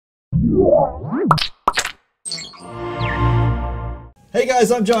Hey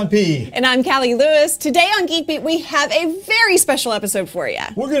guys, I'm John P. And I'm Callie Lewis. Today on Geek Beat, we have a very special episode for you.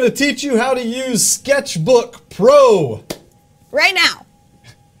 We're going to teach you how to use SketchBook Pro. Right now.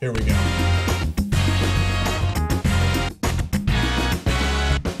 Here we go.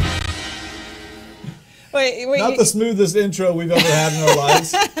 Wait, Not the smoothest intro we've ever had in our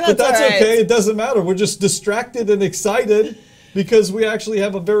lives. But that's all right. okay. It doesn't matter. We're just distracted and excited because we actually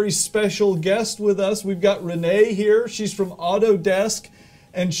have a very special guest with us. We've got Renee here. She's from AutoDesk,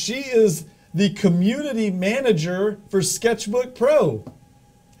 and she is the community manager for SketchBook Pro.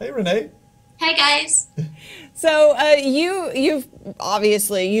 Hey, Renee. Hi, guys. So you've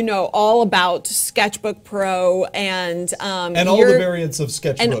obviously, you know all about SketchBook Pro and all the variants of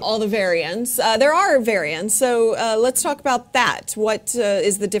SketchBook. And all the variants. There are variants, so let's talk about that. What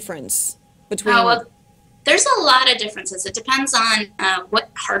is the difference between... Well, there's a lot of differences. It depends on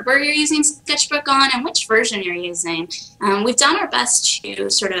what hardware you're using SketchBook on and which version you're using. We've done our best to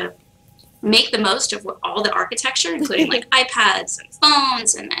sort of make the most of all the architecture, including like iPads and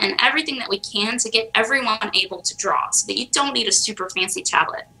phones and everything that we can to get everyone able to draw so that you don't need a super fancy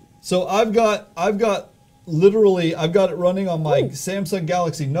tablet. So I've got it running on my Samsung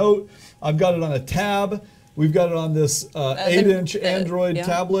Galaxy Note. I've got it on a tab. We've got it on this 8-inch Android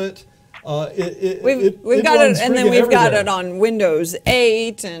tablet. We've got it, and then we've got it on Windows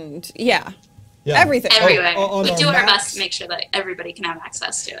 8 and everything. Everywhere. We do our best to make sure that everybody can have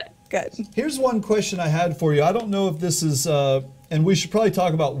access to it. Good. Here's one question I had for you. I don't know if this is, and we should probably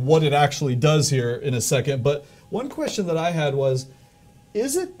talk about what it actually does here in a second, but one question that I had was,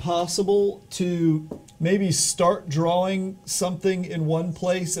 is it possible to maybe start drawing something in one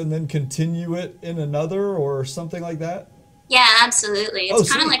place and then continue it in another or something like that? Yeah, absolutely.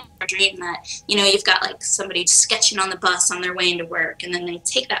 It's kind of like a dream that, you know, you've got like somebody sketching on the bus on their way into work, and then they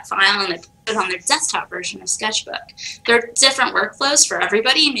take that file and they put it on their desktop version of SketchBook. There are different workflows for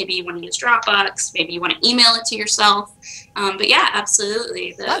everybody. Maybe you want to use Dropbox. Maybe you want to email it to yourself. But yeah,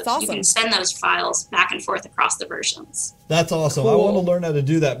 absolutely. That's awesome. You can send those files back and forth across the versions. That's awesome. Cool. I want to learn how to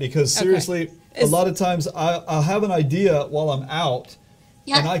do that because seriously, a lot of times I'll have an idea while I'm out,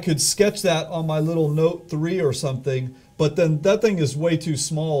 and I could sketch that on my little Note 3 or something. But then that thing is way too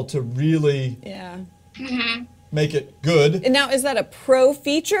small to really make it good. And now, is that a pro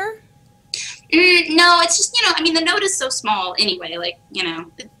feature? No, it's just, you know, I mean, the Note is so small anyway, like, you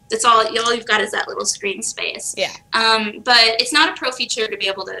know, it's all you've got is that little screen space. Yeah. But it's not a pro feature to be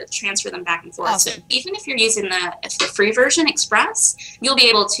able to transfer them back and forth. Awesome. So even if you're using the free version, Express, you'll be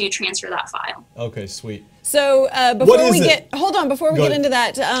able to transfer that file. Okay, sweet. So before we get into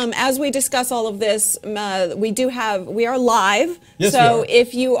that, as we discuss all of this, we are live. Yes, so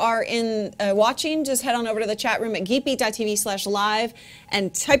if you are watching, just head on over to the chat room at geekbeat.tv/live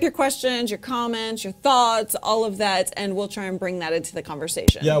and type your questions, your comments, your thoughts, all of that, and we'll try and bring that into the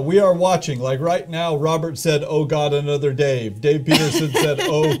conversation. Yeah, we are watching. Like right now, Robert said, "Oh God, another Dave." Dave Peterson said,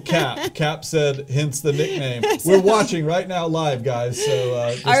 "Oh Cap." Cap said, hence the nickname. We're watching right now live, guys. So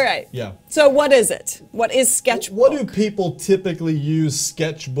all right. Yeah. So what is it? What is SketchBook? What do people typically use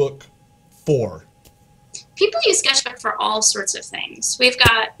SketchBook for? People use SketchBook for all sorts of things. We've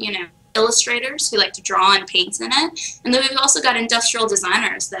got, you know, illustrators who like to draw and paint in it. And then we've also got industrial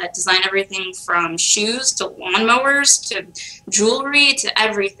designers that design everything from shoes to lawnmowers to jewelry to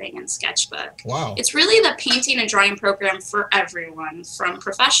everything in SketchBook. Wow. It's really the painting and drawing program for everyone, from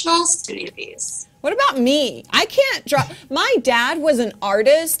professionals to newbies. What about me? I can't draw. My dad was an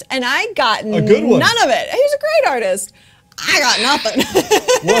artist, and I got none of it. He was a great artist. I got nothing.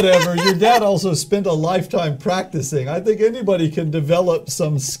 Whatever. Your dad also spent a lifetime practicing. I think anybody can develop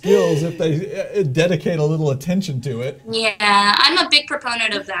some skills if they dedicate a little attention to it. Yeah, I'm a big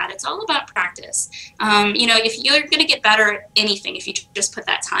proponent of that. It's all about practice. You know, if you're going to get better at anything, if you just put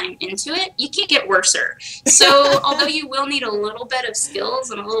that time into it, you can get worser. So although you will need a little bit of skills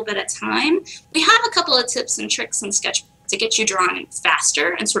and a little bit of time, we have a couple of tips and tricks in SketchBook to get you drawing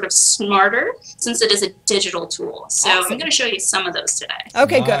faster and sort of smarter, since it is a digital tool. So I'm going to show you some of those today.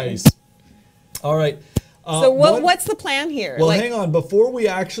 Okay, nice. Good. All right. So what's the plan here? Well, hang on. Before we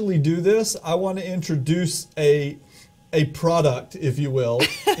actually do this, I want to introduce a product, if you will,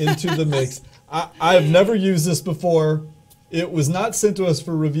 into the mix. I've never used this before. It was not sent to us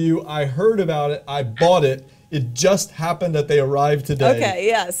for review. I heard about it. I bought it. It just happened that they arrived today. Okay,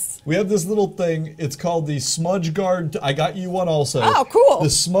 yes. We have this little thing. It's called the Smudge Guard. I got you one also. Oh, cool. The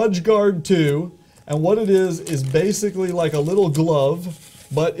Smudge Guard 2. And what it is basically like a little glove.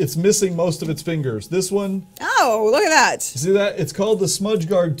 but it's missing most of its fingers. This one, Oh, look at that. see that? It's called the Smudge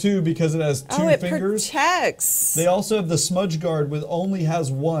Guard 2 because it has two Oh, it fingers. protects. They also have the Smudge Guard with only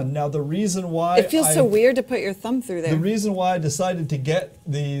has one. Now the reason why It feels so weird to put your thumb through there. The reason why I decided to get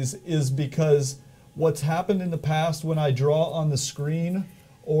these is because what's happened in the past when I draw on the screen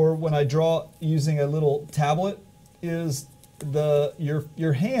or when I draw using a little tablet is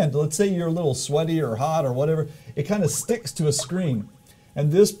your hand, let's say you're a little sweaty or hot or whatever, it kind of sticks to a screen.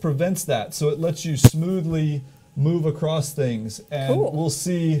 And this prevents that, so it lets you smoothly move across things. And Cool. we'll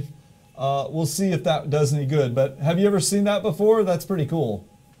see if that does any good. But have you ever seen that before? That's pretty cool.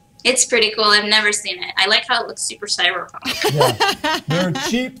 It's pretty cool. I've never seen it. I like how it looks super cyberpunk. Yeah. They're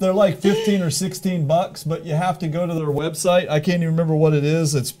cheap. They're like 15 or 16 bucks, but you have to go to their website. I can't even remember what it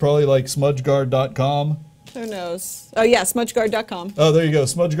is. It's probably like smudgeguard.com. Who knows? Oh, yeah, smudgeguard.com. Oh, there you go,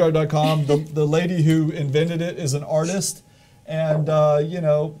 smudgeguard.com. The lady who invented it is an artist, and you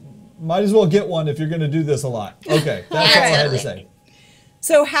know, might as well get one if you're going to do this a lot. Okay, that's all I had to say.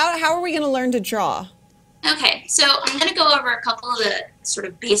 So how are we going to learn to draw? Okay, so I'm going to go over a couple of the sort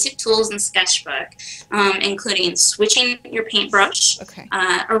of basic tools in SketchBook, including switching your paintbrush, Okay.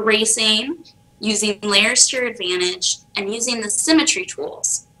 Erasing, using layers to your advantage, and using the symmetry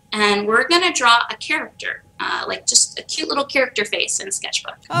tools. And we're going to draw a character, like just a cute little character face in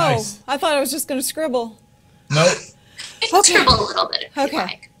SketchBook. Oh, Nice. I thought I was just going to scribble. Nope. You can Okay. scribble a little bit if Okay. you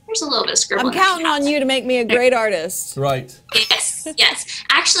like. There's a little bit of scribbling. I'm counting on you to make me a great artist. Right. Yes, yes.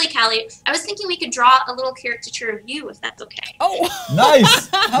 Actually, Callie, I was thinking we could draw a little caricature of you, if that's okay. Oh,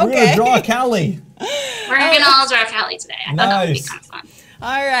 Nice. We're going Okay. to draw a Callie. We're going to all draw Callie today. I thought that would be Nice. kind of fun.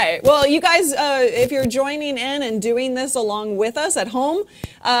 all right. Well, you guys, if you're joining in and doing this along with us at home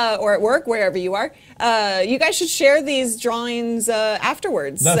or at work, wherever you are, you guys should share these drawings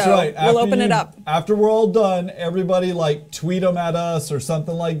afterwards. That's so right. We'll open it up. After we're all done, everybody like tweet them at us or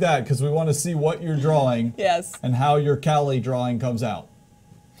something like that because we want to see what you're drawing. Yes. And how your Callie drawing comes out.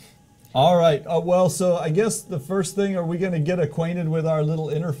 All right. Well, so I guess the first thing, are we going to get acquainted with our little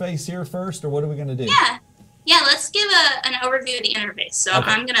interface here first, or what are we going to do? Yeah. Yeah, let's give an overview of the interface. So Okay.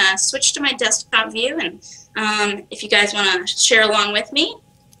 I'm going to switch to my desktop view, and if you guys want to share along with me,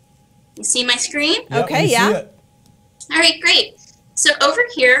 you see my screen? Yep, Okay, we see yeah. it. All right, great. So over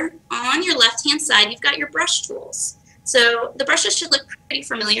here on your left-hand side, you've got your brush tools. So the brushes should look pretty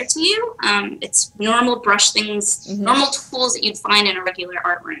familiar to you. It's normal brush things, normal tools that you'd find in a regular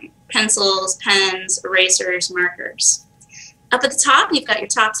art room. Pencils, pens, erasers, markers. Up at the top, you've got your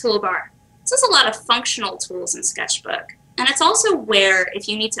top toolbar. This is a lot of functional tools in SketchBook. And it's also where, if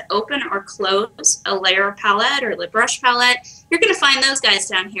you need to open or close a layer palette or the brush palette, you're going to find those guys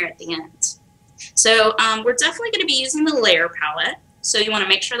down here at the end. So we're definitely going to be using the layer palette. So you want to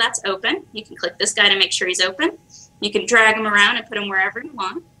make sure that's open. You can click this guy to make sure he's open. You can drag him around and put him wherever you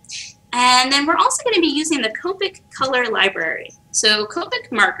want. And then we're also going to be using the Copic color library. So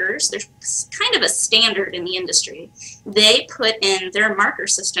Copic markers, there's kind of a standard in the industry. They put in their marker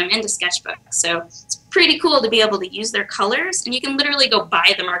system into SketchBook. So it's pretty cool to be able to use their colors, and you can literally go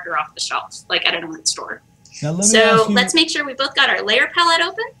buy the marker off the shelf, like at an art store. Now, let me So ask you, let's make sure we both got our layer palette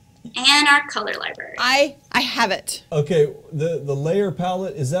open and our color library. I have it. okay, the layer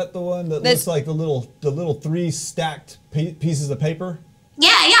palette, is that the one that looks like the little three stacked pieces of paper?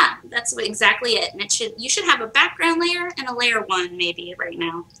 Yeah, that's exactly it. And you should have a background layer and a layer 1 maybe right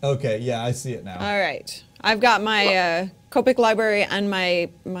now. Okay, yeah, I see it now. All right. I've got my Copic library and my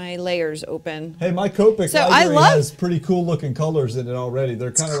layers open. Hey, my Copic So library I love- has pretty cool looking colors in it already.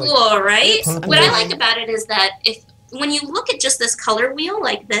 They're kind of like Cool, right? purple. What I like about it is that when you look at just this color wheel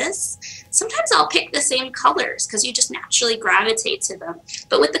like this, sometimes I'll pick the same colors because you just naturally gravitate to them.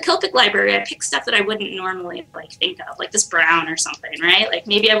 But with the Copic library, I pick stuff that I wouldn't normally think of, like this brown or something, right? Like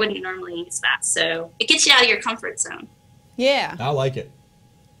maybe I wouldn't normally use that. So it gets you out of your comfort zone. Yeah. I like it.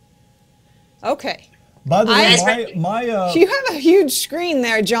 Okay. By the Guys, way, my You have a huge screen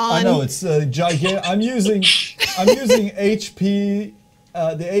there, John. I know it's gigantic. I'm using HP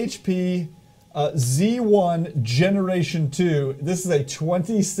the HP Z1 Generation 2. This is a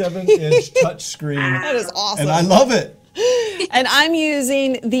 27-inch touchscreen, That is awesome. and I love it. And I'm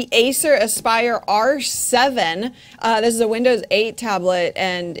using the Acer Aspire R7. This is a Windows 8 tablet,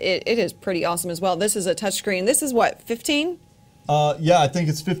 and it is pretty awesome as well. This is a touchscreen. This is what, 15? Yeah, I think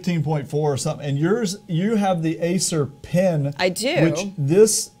it's 15.4 or something. And you have the Acer pen. I do. Which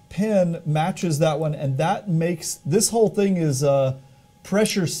this pen matches that one, and that makes this whole thing is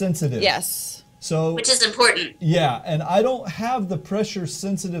pressure sensitive. Yes. So Which is important. yeah, and I don't have the pressure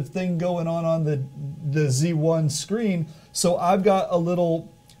sensitive thing going on the Z1 screen, so I've got a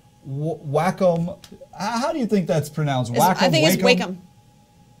little Wacom. How do you think that's pronounced? Wacom. I think it's Wacom? Wacom.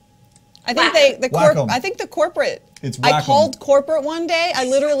 I think Whack-em. I think the corporate. It's I whack-em. called corporate one day. I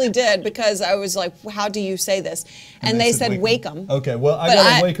literally did because I was like, "How do you say this?" And they said Wacom. Okay, well I But got a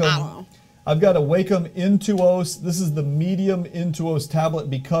I don't Wacom. know. I've got a Wacom Intuos. This is the medium Intuos tablet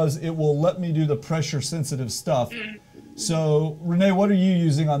because it will let me do the pressure sensitive stuff. So Renee, what are you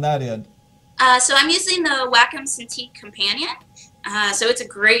using on that end? So I'm using the Wacom Cintiq Companion. So it's a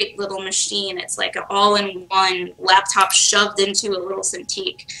great little machine. It's like an all-in-one laptop shoved into a little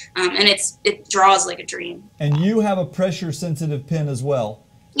Cintiq, and it draws like a dream. And you have a pressure sensitive pen as well.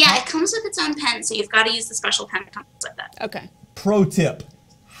 Yeah, it comes with its own pen, so you've got to use the special pen that comes with it. Okay. Pro tip,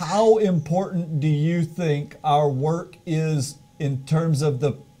 how important do you think our work is in terms of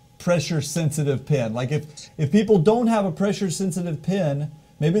the pressure sensitive pen? Like if people don't have a pressure sensitive pen,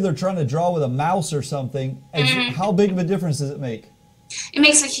 maybe they're trying to draw with a mouse or something, how big of a difference does it make? It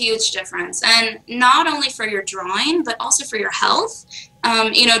makes a huge difference, and not only for your drawing, but also for your health.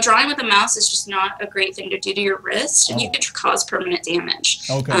 You know, drawing with a mouse is just not a great thing to do to your wrist, and you could cause permanent damage.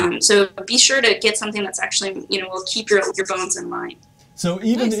 Okay. So be sure to get something that's actually, you know, will keep your bones in line. So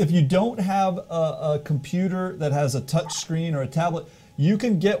even if you don't have a computer that has a touch screen or a tablet, you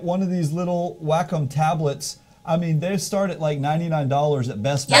can get one of these little Wacom tablets. I mean, they start at like $99 at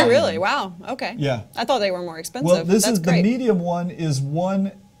Best Buy. Oh, really? Wow. Okay. Yeah. I thought they were more expensive. Well, this That's is great. the medium one is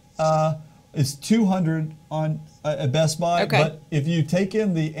is $200 on at Best Buy. Okay. But if you take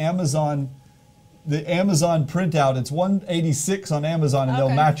in the Amazon printout, it's $186 on Amazon, and they'll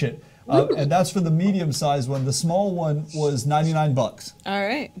Okay. match it. And that's for the medium sized one. The small one was $99. All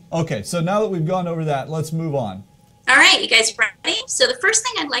right. Okay, so now that we've gone over that, let's move on. All right, you guys ready? So the first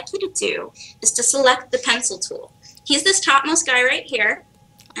thing I'd like you to do is to select the pencil tool. He's this topmost guy right here,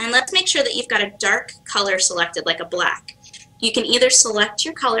 and let's make sure that you've got a dark color selected, like a black. You can either select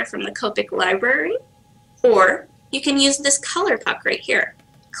your color from the Copic library, or you can use this color puck right here.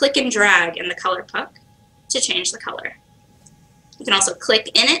 Click and drag in the color puck to change the color. You can also click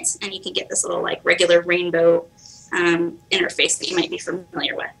in it, and you can get this little like regular rainbow interface that you might be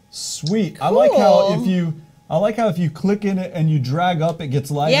familiar with. Sweet. Cool. I like how if you click in it and you drag up, it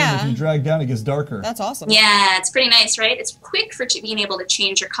gets lighter. Yeah. And if you drag down, it gets darker. That's awesome. Yeah, it's pretty nice, right? It's quick for being able to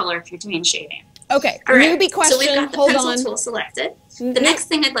change your color if you're doing shading. Okay. All right, Newbie question. so we've got the Hold pencil on. tool selected. The next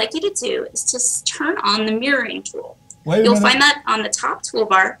thing I'd like you to do is to turn on the mirroring tool. Wait a You'll minute. find that on the top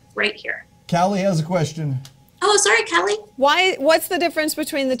toolbar right here. Callie has a question. Oh, sorry, Kelly. What's the difference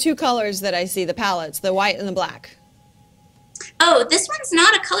between the two colors that I see, the palettes, the white and the black? Oh, this one's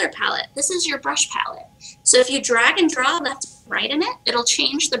not a color palette. This is your brush palette. So if you drag and draw left and right in it, it'll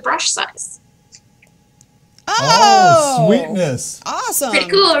change the brush size. Oh, sweetness. Awesome. Pretty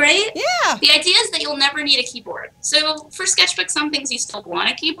cool, right? Yeah. The idea is that you'll never need a keyboard. So for SketchBook, some things you still want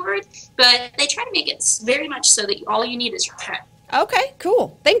a keyboard, but they try to make it very much so that all you need is your pen. Okay,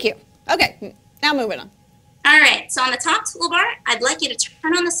 cool. Thank you. Okay, now moving on. All right, so on the top toolbar, I'd like you to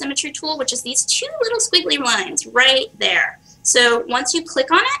turn on the symmetry tool, which is these two little squiggly lines right there. So once you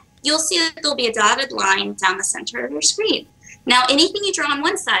click on it, you'll see that there'll be a dotted line down the center of your screen. Now, anything you draw on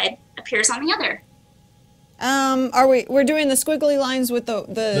one side appears on the other. We're doing the squiggly lines with the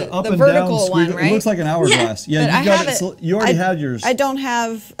up and vertical down one, squiggle- right? It looks like an hourglass. Yeah, But I you got have it. it. You already had yours. I don't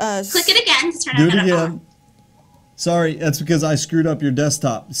have. Click it again to turn Do it it on. again. Sorry, that's because I screwed up your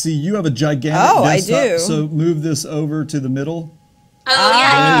desktop. See, you have a gigantic Oh, I desktop, do. so move this over to the middle. Oh,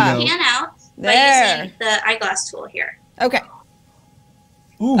 yeah, There you you can pan out by There. using the eyeglass tool here. Okay.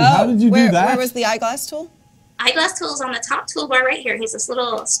 Ooh, how did you do that? Where was the eyeglass tool? Eyeglass tool is on the top toolbar right here. He's this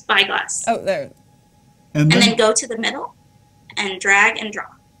little spyglass. Oh, there. and And then go to the middle and drag and draw.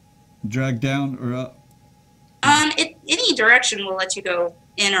 drag down or up. Any direction will let you go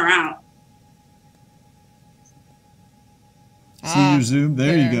in or out. See your zoom?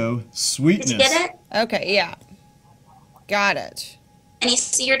 There you there. go. Sweetness. Did you get it? Okay, yeah. Got it. And you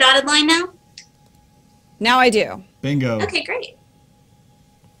see your dotted line now? Now I do. Bingo. Okay, great.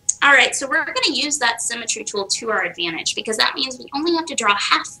 All right, so we're going to use that symmetry tool to our advantage because that means we only have to draw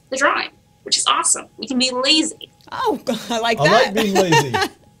half the drawing, which is awesome. We can be lazy. Oh, I like I that. like being lazy.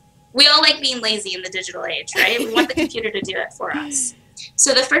 We all like being lazy in the digital age, right? We want the computer to do it for us.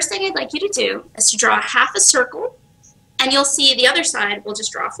 So the first thing I'd like you to do is to draw half a circle, and you'll see the other side will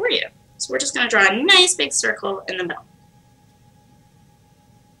just draw for you. So we're just going to draw a nice big circle in the middle.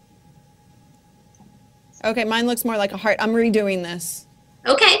 Okay, mine looks more like a heart. I'm redoing this.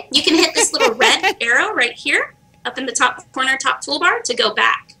 Okay, you can hit this little red arrow right here up in the top corner, top toolbar to go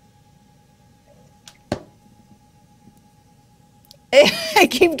back. I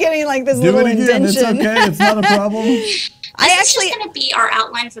keep getting like this Do little it again. indention. It's okay. It's not a problem. This is just going to be our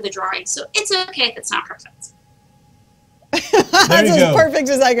outline for the drawing, so it's okay if it's not perfect. That's you as go. perfect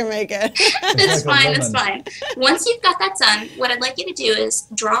as I can make it. It's like a fine, it's lemon. fine. Once you've got that done, what I'd like you to do is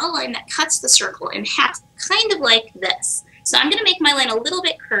draw a line that cuts the circle in half, kind of like this. So I'm going to make my line a little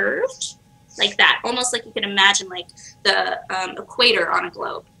bit curved, like that, almost like you can imagine like the equator on a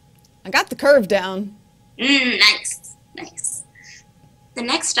globe. I got the curve down. Nice, nice. The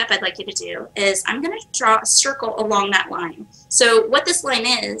next step I'd like you to do is I'm going to draw a circle along that line. So what this line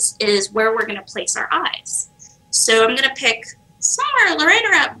is where we're going to place our eyes. So I'm going to pick somewhere right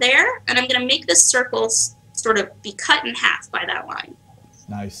around there, and I'm going to make this circle sort of be cut in half by that line.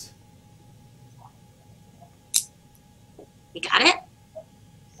 Nice. You got it?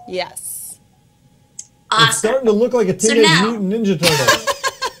 Yes. Awesome. It's starting to look like a Teenage Mutant Ninja Turtle.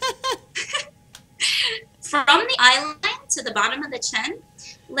 From the eye line to the bottom of the chin,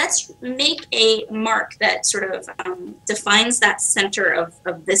 let's make a mark that sort of defines that center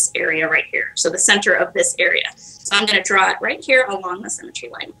of this area right here. So the center of this area. So I'm going to draw it right here along the symmetry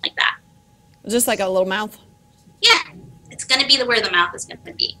line, like that. Just like a little mouth. Yeah, it's going to be where the mouth is going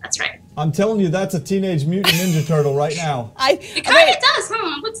to be. That's right. I'm telling you, that's a Teenage Mutant Ninja Turtle right now. It kind of does,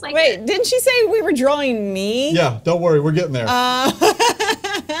 huh? It looks like Wait, didn't she say we were drawing me? Yeah, don't worry, we're getting there.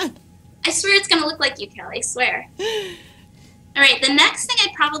 I swear it's going to look like you, Kelly. I swear. All right, the next thing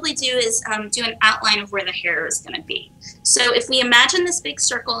I'd probably do is do an outline of where the hair is going to be. So if we imagine this big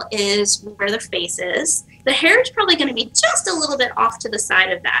circle is where the face is, the hair is probably going to be just a little bit off to the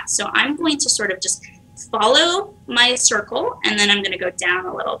side of that. So I'm going to sort of just follow my circle, and then I'm going to go down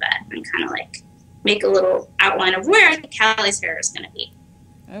a little bit and kind of like make a little outline of where I think Callie's hair is going to be.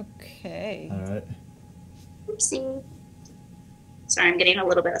 Okay. All right. Oopsie. Sorry, I'm getting a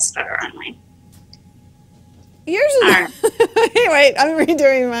little bit of stutter on mine. Yours is. Right. Hey, wait, I'm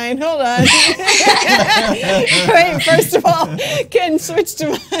redoing mine. Hold on. Wait, first of all, Ken, switch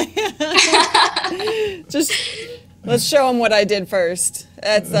to mine. Just let's show them what I did first.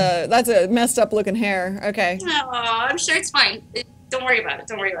 That's a messed up looking hair. Okay. Oh, I'm sure it's fine. Don't worry about it.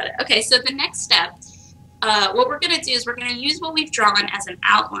 Don't worry about it. Okay, so the next step, what we're going to do is we're going to use what we've drawn as an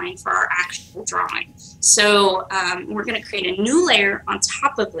outline for our actual drawing. So we're going to create a new layer on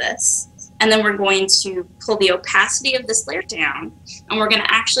top of this, and then we're going to pull the opacity of this layer down, and we're going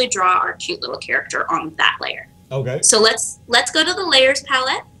to actually draw our cute little character on that layer. Okay. So let's go to the layers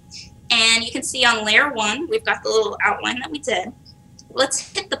palette, and you can see on layer 1, we've got the little outline that we did.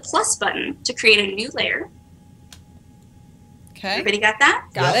 Let's hit the plus button to create a new layer. Okay. Everybody got that?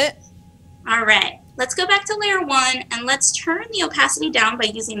 Got it. All right. Let's go back to layer 1, and let's turn the opacity down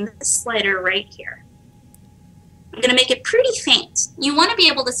by using this slider right here. I'm going to make it pretty faint. You want to be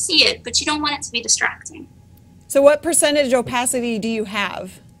able to see it, but you don't want it to be distracting. So what percentage opacity do you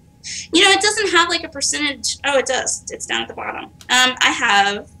have? You know, it doesn't have like a percentage. Oh, it does. It's down at the bottom. I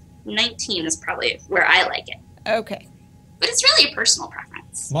have 19 is probably where I like it. Okay. But it's really a personal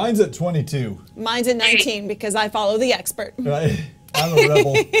preference. Mine's at 22. Mine's at 19 because I follow the expert. Right? I'm a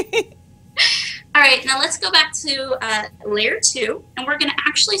rebel. All right, now let's go back to layer 2, and we're going to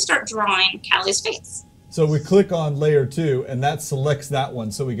actually start drawing Callie's face. So we click on layer 2, and that selects that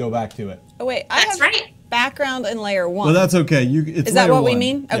one, so we go back to it. Oh, wait. I That's have right. background in layer 1. Well, that's okay. It's Is that layer what we 1.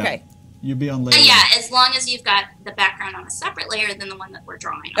 mean? Yeah. Okay. You be on layer 1. Yeah, as long as you've got the background on a separate layer than the one that we're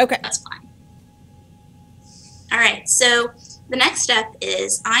drawing on. Okay. That's fine. All right, so the next step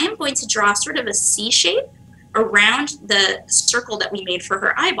is I am going to draw sort of a C shape around the circle that we made for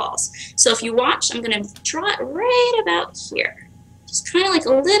her eyeballs. So if you watch, I'm going to draw it right about here. Just kind of like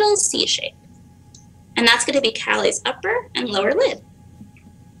a little C shape. And that's going to be Callie's upper and lower lid.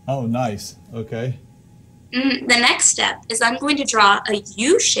 Oh, nice. Okay. The next step is I'm going to draw a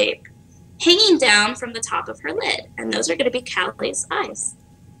U shape hanging down from the top of her lid. And those are going to be Callie's eyes.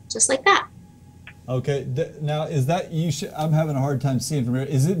 Just like that. Okay. Now, is that I'm having a hard time seeing from here.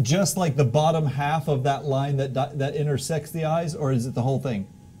 Is it just like the bottom half of that line that intersects the eyes, or is it the whole thing?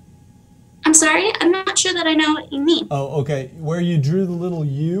 I'm sorry, I'm not sure that I know what you mean. Oh, okay. Where you drew the little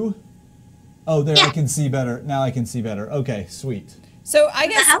U? Oh, there, Yeah. I can see better. Now I can see better. Okay, sweet. So I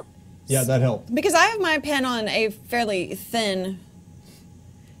Does guess, that help? Yeah, that helped. because I have my pen on a fairly thin,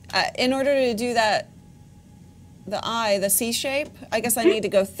 in order to do that, the C shape, I guess I need to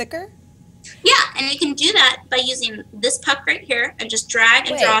go thicker. Yeah, and you can do that by using this puck right here and just drag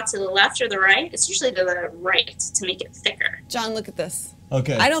and Wait. draw to the left or the right. It's usually to the right to make it thicker. John, look at this.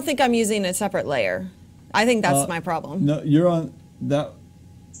 Okay. I don't think I'm using a separate layer. I think that's my problem. No, you're on that.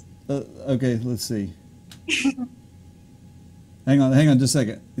 Okay, let's see. Hang on just a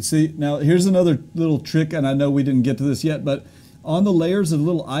second. You see, now here's another little trick, and I know we didn't get to this yet, but on the layers, a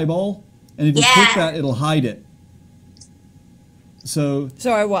little eyeball, and if you click that, it'll hide it. So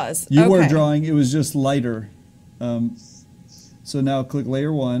So I was. you were Okay. drawing, it was just lighter. So now click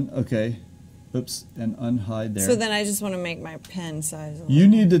layer 1. Okay. Oops, and unhide there. So then I just want to make my pen size a little. You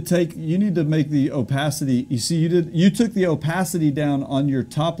need to make the opacity. You see, you took the opacity down on your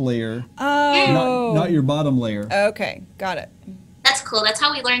top layer, not your bottom layer. Okay, got it. That's cool. That's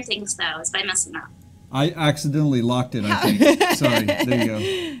how we learn things, though, is by messing up. I accidentally locked it, I think. Sorry, there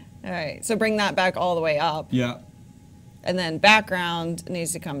you go. All right, so bring that back all the way up. Yeah. And then background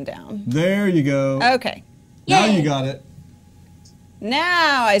needs to come down. There you go. Okay. Now Yay. you got it.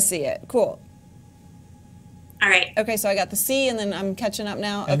 Now I see it. Cool. All right. Okay, so I got the C, and then I'm catching up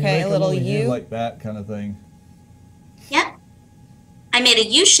now. And Okay, make a little U U. like that kind of thing. Yep. I made a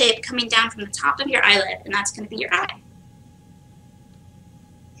U shape coming down from the top of your eyelid, and that's going to be your eye.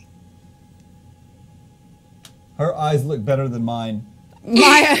 Her eyes look better than mine.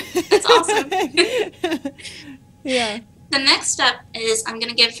 My That's awesome. yeah. The next step is I'm going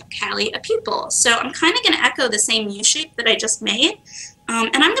to give Callie a pupil. So I'm kind of going to echo the same U shape that I just made, and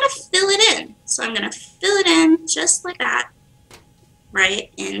I'm going to fill it in. So I'm going to fill it in just like that, right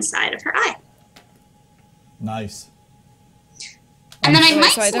inside of her eye. Nice. And then I So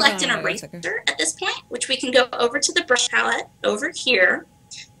might I select an definitely- eraser at this point, which we can go over to the brush palette over here.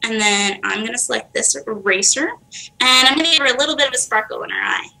 And then I'm going to select this eraser, and I'm going to give her a little bit of a sparkle in her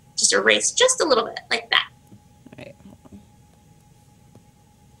eye. Just erase just a little bit, like that. All right, hold on.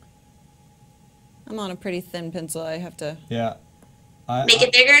 I'm on a pretty thin pencil. I have to. Yeah. Make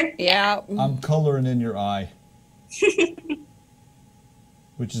it bigger. Yeah. I'm coloring in your eye.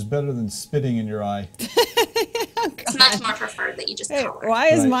 Which is better than spitting in your eye. It's much more preferred that you just Hey, color. why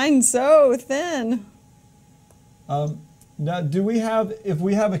is Right. mine so thin? Now, if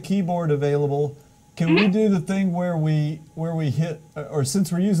we have a keyboard available, can we do the thing where we hit, or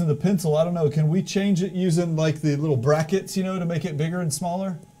since we're using the pencil, I don't know, can we change it using like the little brackets, you know, to make it bigger and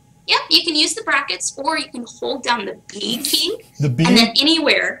smaller? Yep, you can use the brackets, or you can hold down the B key. The B? And then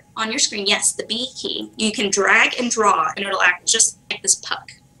anywhere on your screen, yes, the B key, you can drag and draw, and it'll act just like this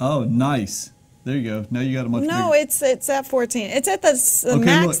puck. Oh, nice. There you go. Now you got a much No, bigger. it's at 14. It's at the Okay,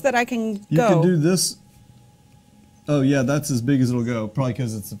 max look. that I can You go. can do this. Oh, yeah, that's as big as it'll go, probably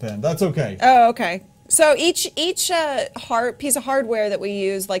because it's a pen. That's okay. Oh, okay. So each piece of hardware that we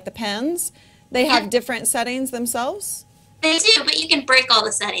use, like the pens, they have different settings themselves? They do, but you can break all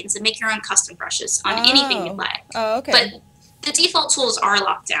the settings and make your own custom brushes on anything you'd like. Oh, okay. But the default tools are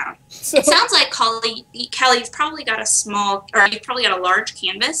locked down. So- It sounds like, Callie, you've probably got you've probably got a large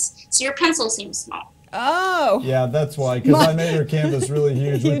canvas, so your pencil seems small. Oh. Yeah, that's why, because I made her canvas really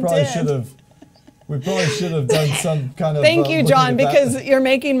huge. You did. We probably should have done some kind of. Thank you, looking John, at that. because you're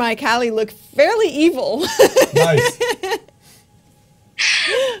making my Callie look fairly evil. Nice.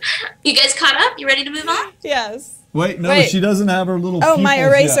 You guys caught up? You ready to move on? Yes. Wait, no, Wait. she doesn't have her little. Oh, my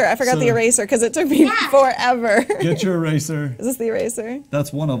pupils eraser. yet, I forgot the so eraser because it took me forever. Get your eraser. Is this the eraser?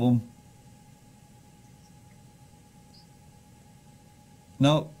 That's one of them.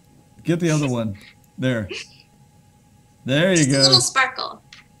 No, get the other one. There. There you Just a go. little sparkle.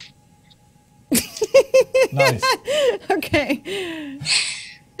 Nice. Okay.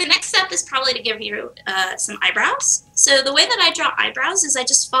 The next step is probably to give you some eyebrows. So the way that I draw eyebrows is I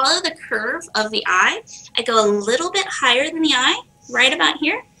just follow the curve of the eye. I go a little bit higher than the eye, right about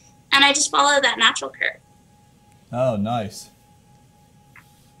here, and I just follow that natural curve. Oh, nice.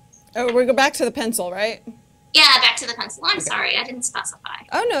 Oh, we go back to the pencil, right? Yeah, back to the pencil. I'm sorry, I didn't specify.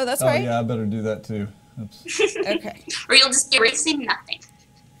 Oh, no, that's Oh, right. yeah, I better do that too. Oops. Okay. Or you'll just be erasing nothing.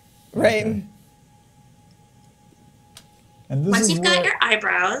 Right. Okay. And this Once is you've got where, your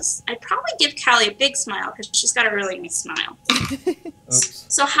eyebrows, I'd probably give Callie a big smile because she's got a really nice smile. oops.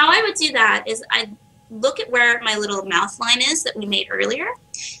 So how I would do that is I'd look at where my little mouth line is that we made earlier,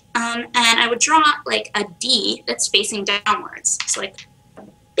 and I would draw like a D that's facing downwards. So like a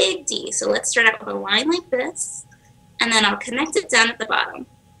big D. So let's start out with a line like this, and then I'll connect it down at the bottom,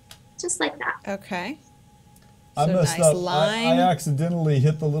 just like that. Okay. I So messed nice up. line. I accidentally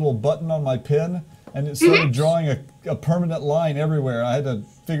hit the little button on my pen, and it started drawing a permanent line everywhere. I had to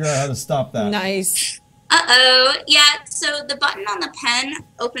figure out how to stop that. Nice. Uh-oh, yeah, so the button on the pen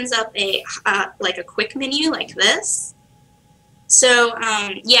opens up a like a quick menu like this. So,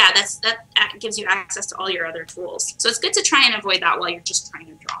 yeah, that gives you access to all your other tools. So it's good to try and avoid that while you're just trying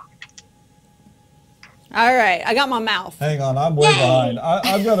to draw. All right. I got my mouth. Hang on, I'm way behind.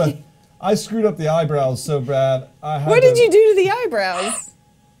 I screwed up the eyebrows so bad. What did you do to the eyebrows?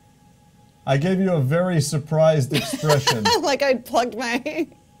 I gave you a very surprised expression. Like I plugged my...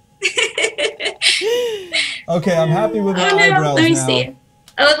 Okay, I'm happy with the Oh, no, eyebrows let me now. see.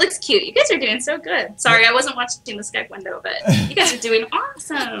 Oh, it looks cute. You guys are doing so good. Sorry, I wasn't watching the Skype window, but you guys are doing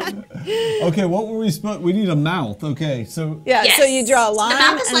awesome. Okay, what were we supposed? We need a mouth. Okay, so Yeah, Yes. so you draw a line. The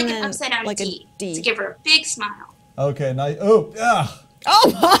mouth is and like then an upside down like D, a D to give her a big smile. okay, nice. Oh, ah.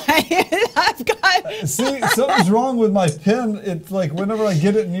 Oh my! I've got. See, something's wrong with my pen. It's like whenever I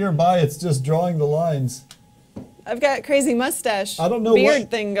get it nearby, it's just drawing the lines. I've got crazy mustache. I don't know beard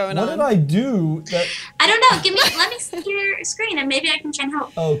what thing going What on. did I do that? I don't know. Let me see your screen, and maybe I can try and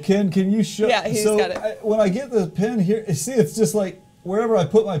help. Oh, Ken, can you show? Yeah, he's got it. When I get the pen here, see, it's just like wherever I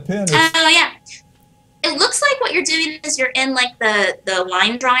put my pen. It's, Oh yeah. It looks like what you're doing is you're in like the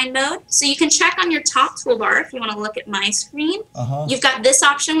line drawing mode. So you can check on your top toolbar if you want to look at my screen. You've got this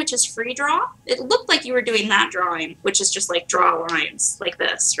option, which is free draw. It looked like you were doing that drawing, which is just like draw lines like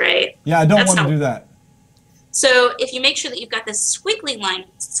this, right? yeah, I don't want to do that. So if you make sure that you've got this squiggly line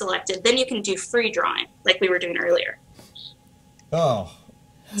selected, then you can do free drawing like we were doing earlier. Oh.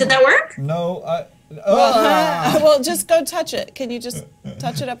 Did that work? No, Well, just go touch it. Can you just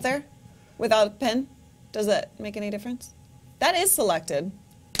touch it up there without a pen? Does that make any difference? That is selected.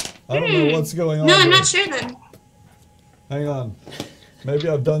 I don't know what's going on. No, I'm here. not sure then. Hang on. Maybe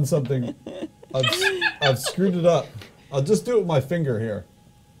I've done something. I've screwed it up. I'll just do it with my finger here.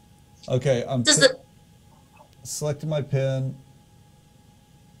 Okay, I'm selecting my pen.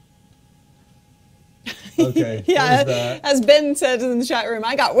 Okay, Yeah, there's that. as Ben said in the chat room,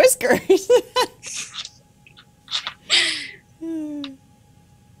 I got whiskers.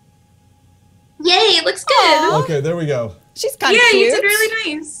 Yay, it looks good. Okay, there we go. She's kind of Yeah, cute. you did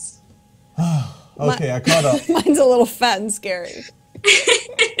really nice. Okay, I caught up. Mine's a little fat and scary.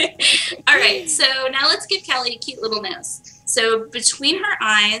 All right, so now let's give Callie a cute little nose. So between her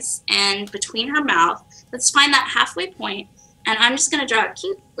eyes and between her mouth, let's find that halfway point, and I'm just going to draw a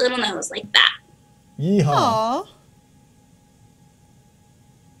cute little nose like that. Yeehaw. Aw.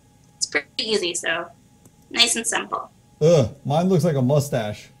 It's pretty easy, so nice and simple. Ugh, mine looks like a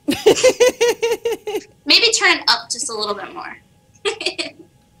mustache. Maybe turn it up just a little bit more.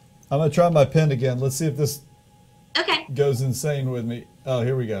 I'm going to try my pen again. Let's see if this Okay, goes insane with me. Oh,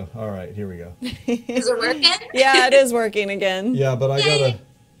 here we go. All right, here we go. is it working? Yeah, it is working again. Yeah, but I Yay.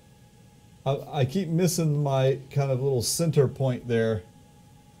 gotta. I keep missing my kind of little center point there.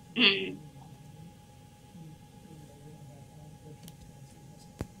 Mm.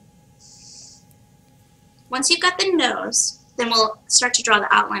 Once you've got the nose, then we'll start to draw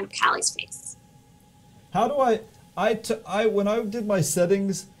the outline of Callie's face. How do when I did my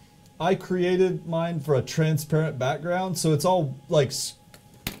settings, I created mine for a transparent background, so it's all like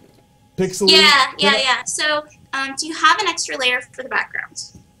pixely. Yeah. So, do you have an extra layer for the background?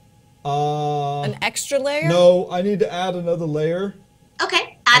 An extra layer? No, I need to add another layer.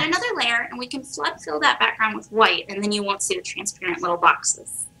 Okay, add another layer, and we can flood fill that background with white, and then you won't see the transparent little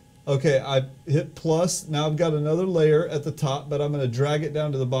boxes. Okay, I hit plus. Now I've got another layer at the top, but I'm going to drag it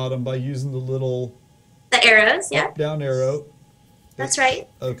down to the bottom by using the little The arrows, yeah, up down arrow. that's right.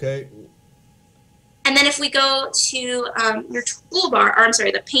 Okay. And then if we go to your toolbar, or I'm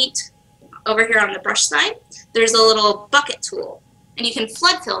sorry, the paint over here on the brush side, there's a little bucket tool. And you can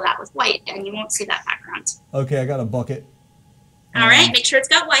flood fill that with white, and you won't see that background. Okay, I got a bucket. All right, make sure it's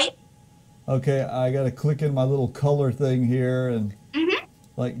got white. Okay, I got to click in my little color thing here and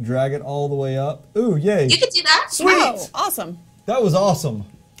like drag it all the way up. Ooh, yay. You could do that. Sweet. Oh, awesome. That was awesome.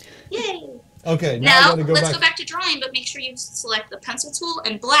 Yay. Okay, now I Now, gotta go let's back. go back to drawing, but make sure you select the pencil tool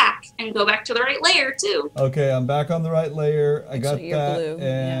and black, and go back to the right layer, too. Okay, I'm back on the right layer. I got Actually, you're that. blue,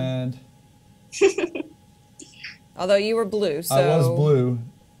 yeah. And Although you were blue, so. I was blue.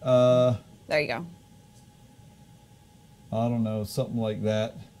 There you go. I don't know, something like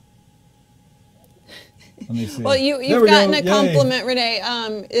that. Let me see. Well, There you've we gotten go. a Yay. compliment, Renee.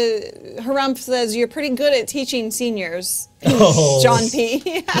 Harumph says you're pretty good at teaching seniors. Oh, John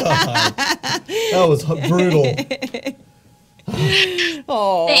P. God. That was brutal.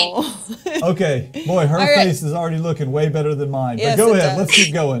 Oh. Thanks. Okay, boy, her All right. face is already looking way better than mine. Yes, but go it ahead, does. let's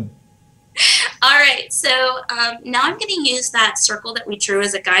keep going. All right, so now I'm going to use that circle that we drew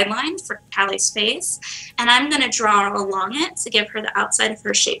as a guideline for Callie's face, and I'm going to draw along it to give her the outside of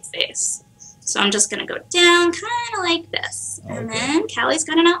her shaped face. So I'm just going to go down kind of like this, and Okay. then Callie's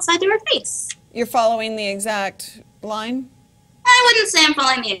got an outside to her face. You're following the exact line? I wouldn't say I'm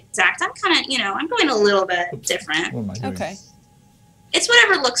following the exact. I'm kind of, I'm going a little bit different. What am I doing? Okay. It's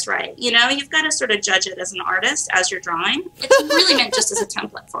whatever looks right. You've got to sort of judge it as an artist as you're drawing. It's really meant just as a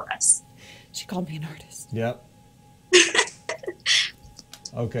template for us. She called me an artist. Yep.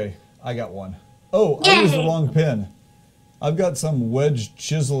 Okay, I got one. Oh, I used the Yay. wrong pen. I've got some wedge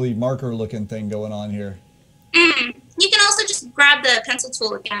chisel-y marker looking thing going on here. You can also just grab the pencil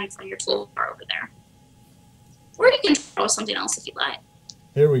tool again from your toolbar over there. Or you can draw something else if you like.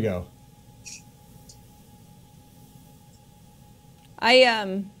 Here we go.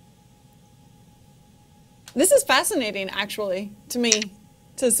 This is fascinating, actually, to me,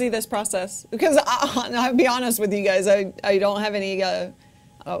 to see this process. Because I'll be honest with you guys, I don't have any,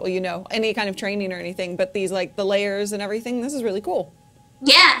 well, you know, any kind of training or anything, but these, like, the layers and everything, this is really cool.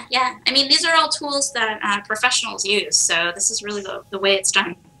 Yeah, yeah. I mean, these are all tools that professionals use, so this is really the way it's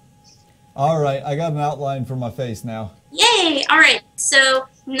done. All right, I got an outline for my face now. Yay! All right, so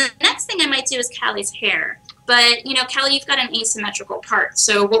the next thing I might do is Callie's hair. But, you know, Callie, you've got an asymmetrical part,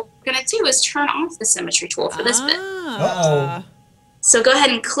 so what we're going to do is turn off the symmetry tool for this bit. Uh-oh. So go ahead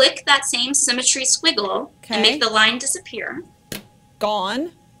and click that same symmetry squiggle and make the line disappear.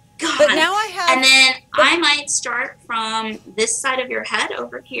 Gone. Gone. But now I have... And then I might start from this side of your head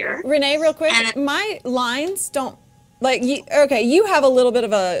over here. Renee, real quick, my lines don't... Like, okay, you have a little bit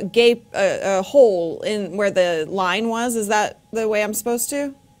of a gape, a hole in where the line was. Is that the way I'm supposed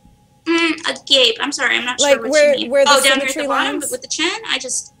to? A gape. I'm sorry, I'm not like sure what you mean. Where the down here at the bottom lines? with the chin? I'm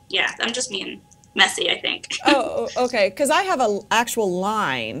just being messy, I think. Oh, okay, because I have an actual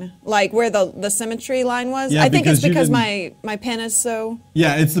line, like where the symmetry line was. Yeah, I think it's because my pen is so...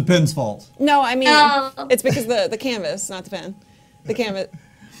 Yeah, it's the pen's fault. No, I mean, it's because the canvas, not the pen. The canvas.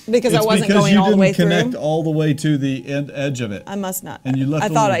 Because I wasn't because going all the way through. you didn't connect all the way to the edge of it. I must not. And you left I a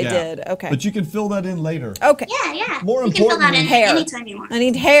thought little I gap. did. Okay. But you can fill that in later. Okay. Yeah. More you can fill that importantly, in hair. anytime you want. I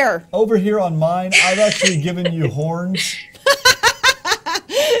need hair. Over here on mine, I've actually given you horns.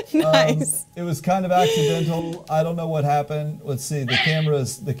 Nice. It was kind of accidental. I don't know what happened. Let's see.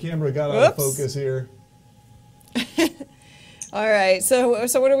 The camera got out of focus here. All right. So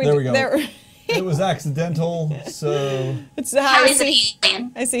what are we doing? There we go. It was accidental, so... It's how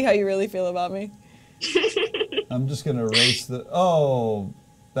I see how you really feel about me. I'm just going to erase the... Oh,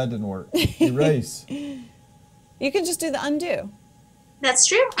 that didn't work. Erase. You can just do the undo. That's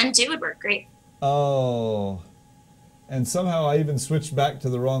true. Undo would work great. Oh. And somehow I even switched back to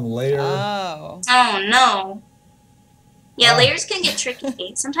the wrong layer. Oh. Oh, no. Yeah, layers can get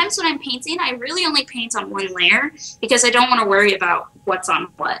tricky. Sometimes when I'm painting, I really only paint on one layer because I don't want to worry about what's on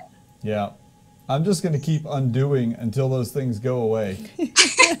what. Yeah. I'm just going to keep undoing until those things go away. All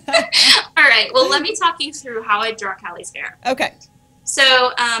right. Well, let me talk you through how I draw Callie's hair. Okay. So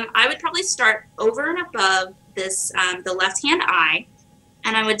I would probably start over and above this, the left-hand eye,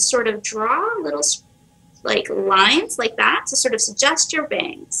 and I would sort of draw little like lines like that to sort of suggest your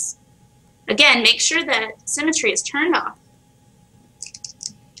bangs. Again, make sure that symmetry is turned off.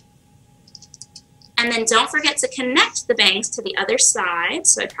 And then don't forget to connect the bangs to the other side.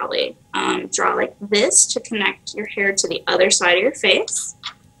 So I'd probably draw like this to connect your hair to the other side of your face.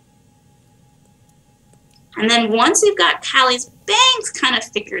 And then once you've got Callie's bangs kind of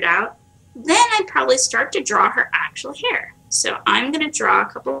figured out, then I'd probably start to draw her actual hair. So I'm going to draw a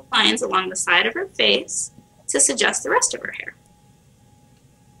couple of lines along the side of her face to suggest the rest of her hair.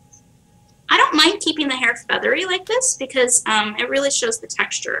 I don't mind keeping the hair feathery like this because it really shows the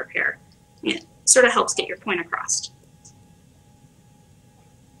texture of hair. It sort of helps get your point across.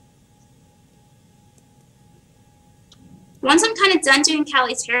 Once I'm kind of done doing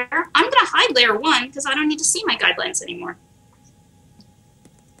Callie's hair, I'm going to hide layer 1 because I don't need to see my guidelines anymore.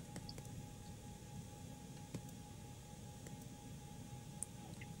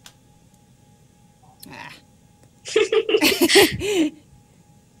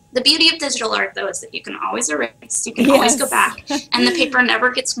 The beauty of digital art, though, is that you can always erase, you can always go back, and the paper never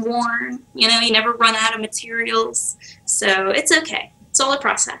gets worn, you know, you never run out of materials, so it's okay. It's all a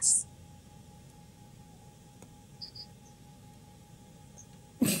process.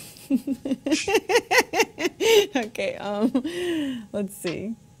 Okay, let's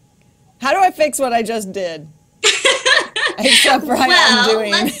see. How do I fix what I just did? Except for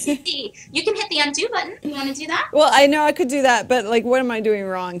undoing. Let's see. You can hit the undo button. You want to do that? Well, I know I could do that, but like, what am I doing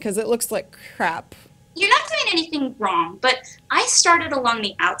wrong? Because it looks like crap. You're not doing anything wrong, but I started along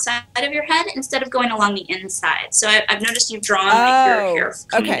the outside of your head instead of going along the inside. So I've noticed you've drawn like, your hair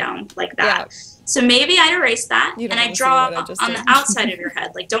coming down like that. Yeah. So maybe I'd erase that, and I draw on the outside of your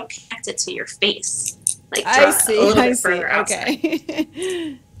head. Like, don't connect it to your face. Like, draw a little bit further outside.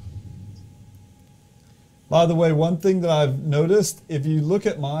 Okay. By the way, one thing that I've noticed, if you look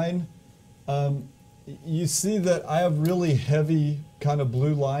at mine, you see that I have really heavy kind of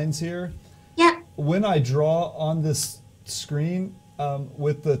blue lines here. Yeah. When I draw on this screen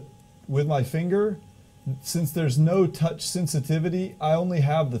with my finger, since there's no touch sensitivity, I only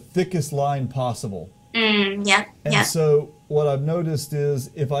have the thickest line possible. Yeah. And so what I've noticed is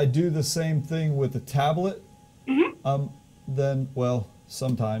if I do the same thing with the tablet, then, well,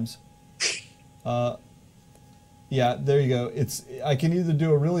 sometimes. Yeah, there you go. I can either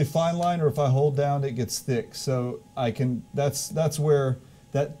do a really fine line, or if I hold down, it gets thick. So I can. That's where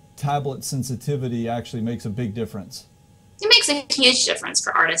that tablet sensitivity actually makes a big difference. It makes a huge difference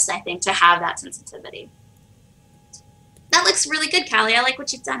for artists, I think, to have that sensitivity. That looks really good, Callie. I like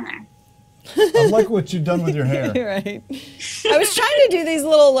what you've done there. I like what you've done with your hair. Right. I was trying to do these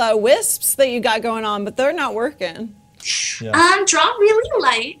little wisps that you got going on, but they're not working. Yeah. Draw really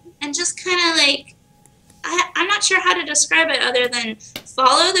light and just kind of like, I'm not sure how to describe it other than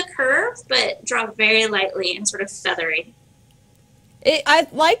follow the curve, but draw very lightly and sort of feathery. I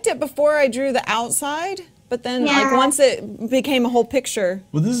liked it before I drew the outside, but then like once it became a whole picture.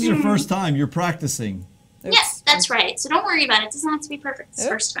 Well, this is your first time. You're practicing. Oops. Yes, that's right. So don't worry about it. It doesn't have to be perfect. It's the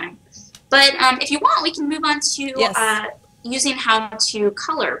first time. But if you want, we can move on to using how to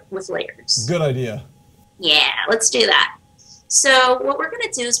color with layers. Good idea. Yeah, let's do that. So what we're going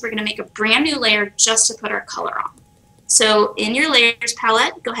to do is we're going to make a brand new layer just to put our color on. So in your layers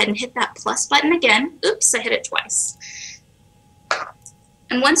palette, go ahead and hit that plus button again. Oops, I hit it twice.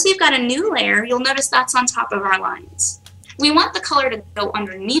 And once you've got a new layer, you'll notice that's on top of our lines. We want the color to go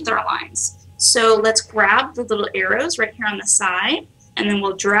underneath our lines. So let's grab the little arrows right here on the side, and then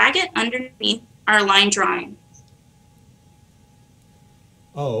we'll drag it underneath our line drawing.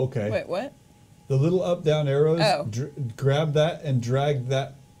 Oh, okay. Wait, what? The little up-down arrows, grab that and drag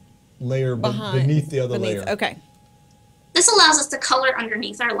that layer beneath the other layer. Okay. This allows us to color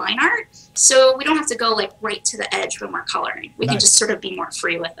underneath our line art, so we don't have to go like right to the edge when we're coloring. We can just sort of be more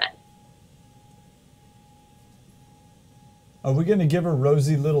free with it. Are we going to give her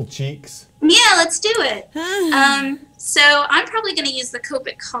rosy little cheeks? Yeah, let's do it. So I'm probably going to use the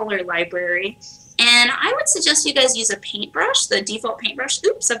Copic color library, and I would suggest you guys use a paintbrush, the default paintbrush.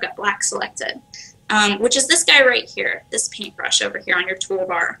 Oops, I've got black selected, which is this guy right here, this paintbrush over here on your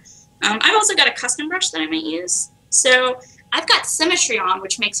toolbar. I've also got a custom brush that I might use. So I've got symmetry on,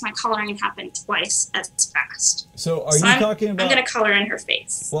 which makes my coloring happen twice as fast. So are you talking about... I'm going to color in her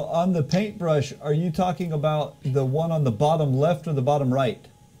face. Well, on the paintbrush, are you talking about the one on the bottom left or the bottom right?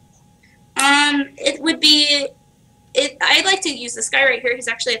 It would be... I'd like to use this guy right here. He's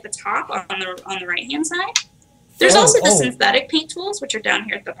actually at the top on the right-hand side. There's also the synthetic paint tools, which are down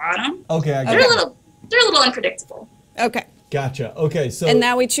here at the bottom. Okay, I got it. They're a little unpredictable. Okay. Gotcha. Okay, so... And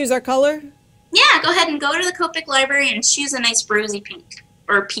now we choose our color? Yeah, go ahead and go to the Copic library and choose a nice rosy pink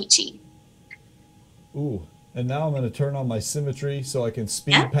or peachy. Ooh, and now I'm going to turn on my symmetry so I can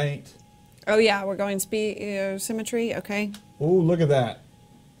speed paint. Oh yeah, we're going speed symmetry. Okay. Ooh, look at that.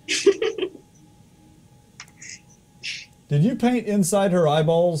 Did you paint inside her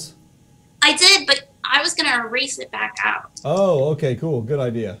eyeballs? I did, but I was going to erase it back out. Oh, okay, cool. Good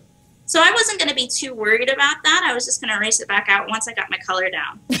idea. So I wasn't going to be too worried about that. I was just going to erase it back out once I got my color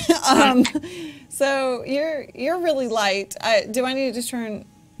down. So you're really light. Do I need to turn?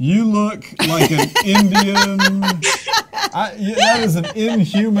 You look like an Indian. That is an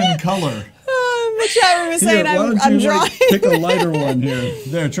inhuman color. The chat room is saying I'm drawing. Pick a lighter one here.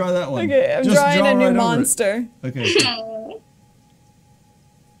 There, try that one. Okay, I'm drawing a new monster. Okay.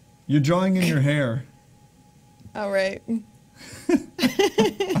 You're drawing in your hair. All right.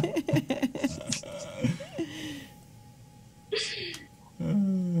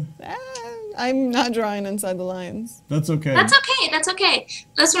 I'm not drawing inside the lines. That's okay. That's okay. That's okay.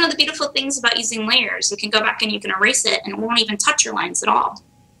 That's one of the beautiful things about using layers. You can go back and you can erase it and it won't even touch your lines at all.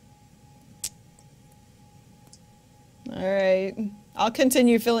 All right. I'll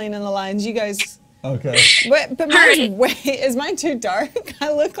continue filling in the lines. You guys... Okay. But mine's is mine too dark?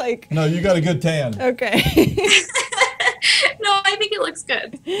 I look like... No, you got a good tan. Okay. No, I think it looks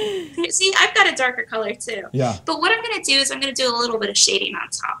good. See, I've got a darker color too. Yeah. But what I'm going to do is I'm going to do a little bit of shading on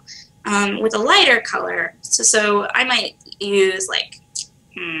top with a lighter color. So I might use like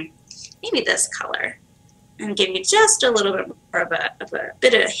maybe this color and give you just a little bit more of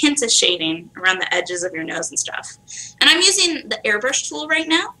a hint of shading around the edges of your nose and stuff. And I'm using the airbrush tool right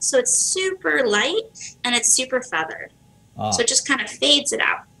now, so it's super light and it's super feathered. So it just kind of fades it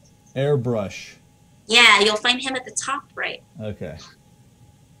out. Airbrush. Yeah, you'll find him at the top right. Okay.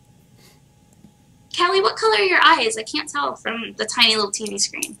 Callie, what color are your eyes? I can't tell from the tiny little TV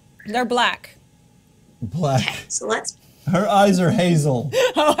screen. They're black. Black. Okay, so let's... Her eyes are hazel.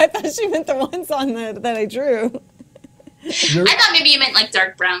 Oh, I thought she meant the ones on that I drew. I thought maybe you meant like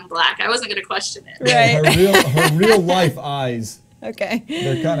dark brown black. I wasn't going to question it. Right. Her real life eyes. Okay.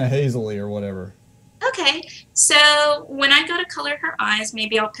 They're kind of hazily or whatever. Okay, so when I go to color her eyes,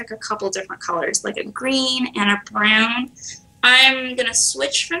 maybe I'll pick a couple different colors, like a green and a brown. I'm going to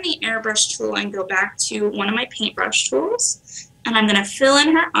switch from the airbrush tool and go back to one of my paintbrush tools. And I'm going to fill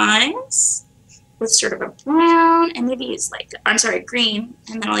in her eyes with sort of a brown, and maybe use like, I'm sorry, green.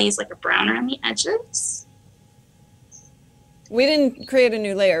 And then I'll use like a brown around the edges. We didn't create a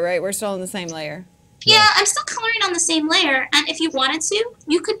new layer, right? We're still in the same layer. Yeah, I'm still coloring on the same layer. And if you wanted to,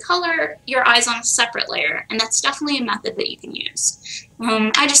 you could color your eyes on a separate layer. And that's definitely a method that you can use.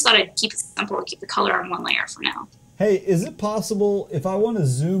 I just thought I'd keep it simple and keep the color on one layer for now. Hey, is it possible if I want to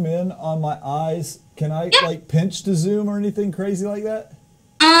zoom in on my eyes, can I like pinch to zoom or anything crazy like that?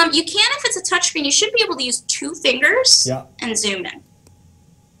 You can if it's a touchscreen. You should be able to use 2 fingers and zoom in.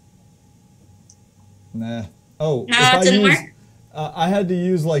 Nah. Oh, no, that didn't work? I had to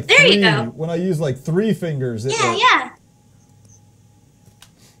use like there 3. You go. When I use like 3 fingers. Yeah.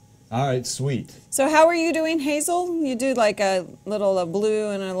 All right, sweet. So how are you doing, Hazel? You do like a little blue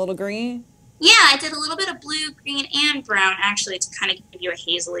and a little green? Yeah, I did a little bit of blue, green, and brown, actually, to kind of give you a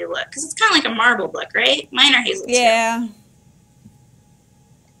hazily look. Because it's kind of like a marbled look, right? Mine are hazel, yeah.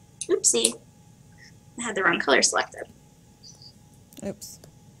 too. Oopsie. I had the wrong color selected. Oops.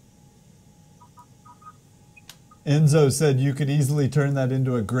 Enzo said you could easily turn that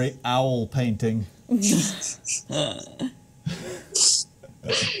into a great owl painting. Once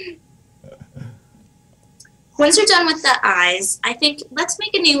you're done with the eyes, I think let's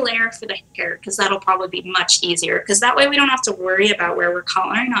make a new layer for the hair, because that'll probably be much easier, because that way we don't have to worry about where we're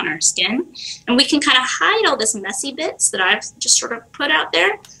coloring on our skin. And we can kind of hide all this messy bits that I've just sort of put out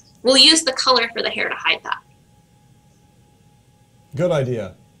there. We'll use the color for the hair to hide that. Good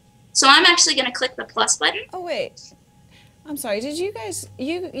idea. So I'm actually going to click the plus button. Oh, wait. I'm sorry. Did you guys,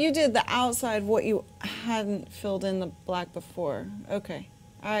 you did the outside what you hadn't filled in the black before. Okay.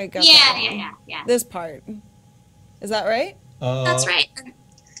 I got that. Yeah. This part. Is that right? That's right.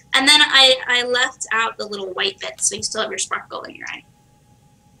 And then I left out the little white bits, so you still have your sparkle in your eye.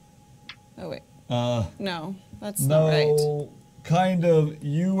 Oh, wait. No, that's no, not right. Kind of.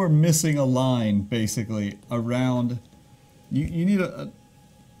 You were missing a line, basically, around. You need a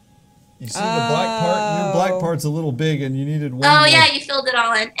you see the black part? Your black part's a little big, and you needed one. Oh, more. yeah, you filled it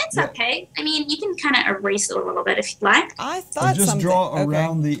all in. It's okay. I mean, you can kind of erase it a little bit if you'd like. I thought just something. draw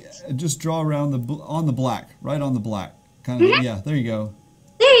around just draw around on the black, right on the black. Kind of. Yeah, there you go.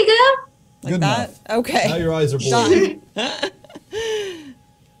 There you go. Like Good that? enough. Okay. Now your eyes are blue.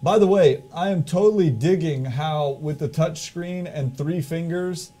 By the way, I am totally digging how with the touch screen and 3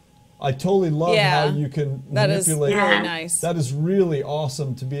 fingers, I totally love how you can manipulate. That is really nice. That is really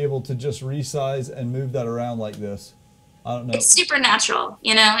awesome to be able to just resize and move that around like this. I don't know. It's super natural,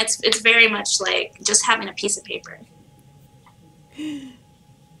 you know. It's very much like just having a piece of paper.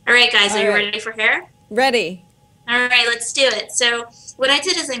 All right, guys, are you ready for hair? Ready. All right, let's do it. So what I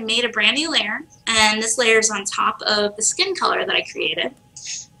did is I made a brand new layer, and this layer is on top of the skin color that I created.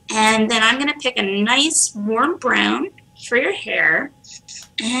 And then I'm going to pick a nice warm brown for your hair.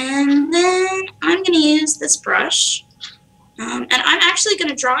 And then I'm going to use this brush, and I'm actually going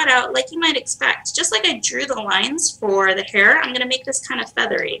to draw it out like you might expect. Just like I drew the lines for the hair, I'm going to make this kind of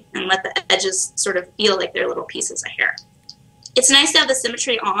feathery and let the edges sort of feel like they're little pieces of hair. It's nice to have the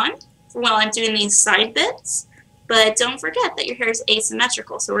symmetry on while I'm doing these side bits, but don't forget that your hair is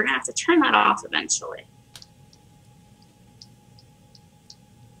asymmetrical, so we're going to have to turn that off eventually.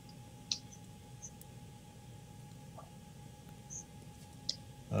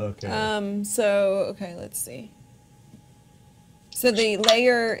 Okay. Okay, let's see. So the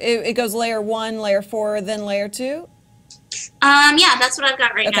layer, it goes layer 1, layer 4, then layer 2? Yeah, that's what I've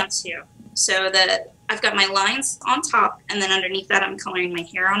got right now too. So I've got my lines on top, and then underneath that I'm coloring my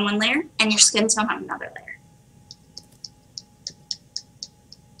hair on one layer, and your skin tone on another layer.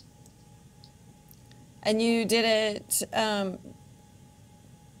 And you did it, I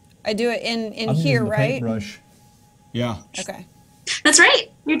do it in I'm here, using the right? paintbrush. Yeah. Okay. That's right.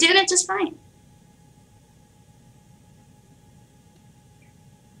 You're doing it just fine.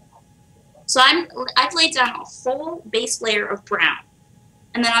 So I've laid down a whole base layer of brown.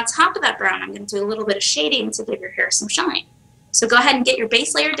 And then on top of that brown, I'm going to do a little bit of shading to give your hair some shine. So go ahead and get your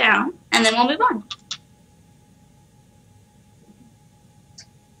base layer down, and then we'll move on.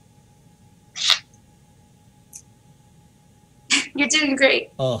 You're doing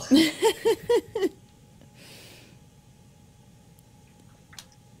great. Oh.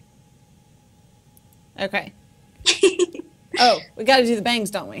 Okay. Oh, we got to do the bangs,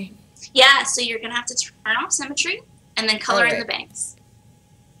 don't we? Yeah, so you're going to have to turn off symmetry and then color in the bangs.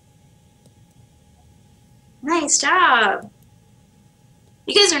 Nice job.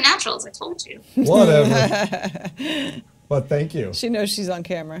 You guys are naturals, I told you. Whatever. But thank you. She knows she's on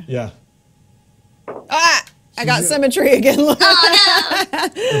camera. Yeah. Ah! I got symmetry again. Oh, no.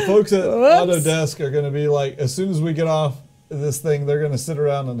 The folks at Whoops. AutoDesk are going to be like, as soon as we get off this thing, they're going to sit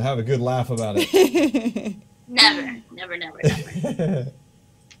around and have a good laugh about it. Never, never, never, never.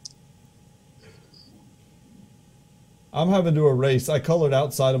 I'm having to erase. I colored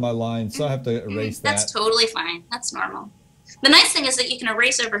outside of my line, so I have to erase that. That's totally fine. That's normal. The nice thing is that you can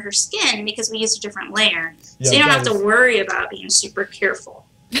erase over her skin because we use a different layer. Yeah, so you don't that have to worry about being super careful.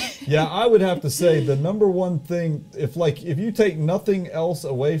 Yeah, I would have to say the number one thing, if you take nothing else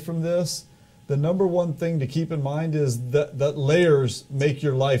away from this, the number one thing to keep in mind is that layers make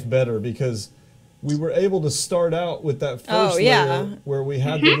your life better, because we were able to start out with that first layer where we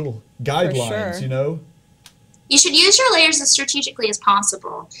had the little guidelines, you know? You should use your layers as strategically as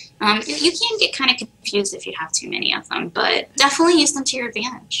possible. You can get kind of confused if you have too many of them, but definitely use them to your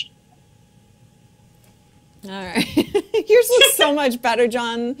advantage. All right. Yours looks so much better,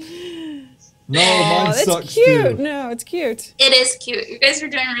 John. No, mine sucks it's cute. too. No, it's cute. It is cute. You guys are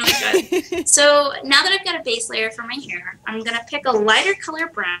doing really good. So now that I've got a base layer for my hair, I'm going to pick a lighter color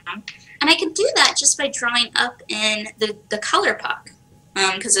brown, and I can do that just by drawing up in the color puck.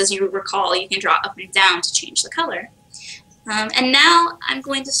 Because as you recall, you can draw up and down to change the color. And now I'm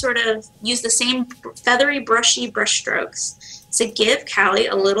going to sort of use the same feathery, brushy brush strokes to give Callie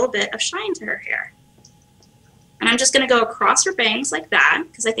a little bit of shine to her hair. And I'm just going to go across her bangs like that,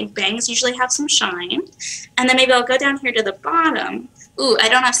 because I think bangs usually have some shine. And then maybe I'll go down here to the bottom. Ooh, I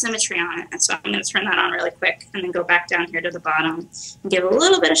don't have symmetry on it, and so I'm going to turn that on really quick, and then go back down here to the bottom and give a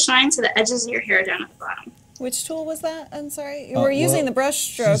little bit of shine to the edges of your hair down at the bottom. Which tool was that? I'm sorry. We're using the brush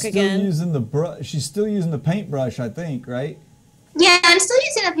stroke again. She's still using the paintbrush, I think, right? Yeah, I'm still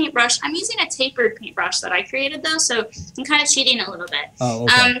using a paintbrush. I'm using a tapered paintbrush that I created, though, so I'm kind of cheating a little bit. Oh,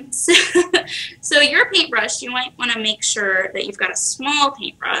 okay. So your paintbrush, you might want to make sure that you've got a small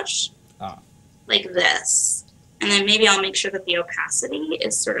paintbrush, like this. And then maybe I'll make sure that the opacity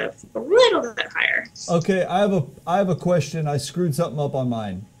is sort of a little bit higher. Okay, I have a question. I screwed something up on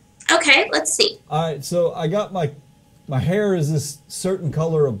mine. Okay, let's see. All right, so I got my hair is this certain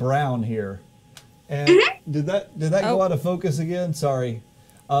color of brown here. And did that go out of focus again? Sorry.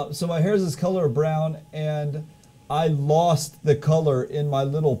 So my hair is this color of brown, and I lost the color in my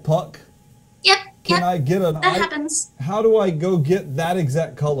little puck. Yep. Can I get that happens. How do I go get that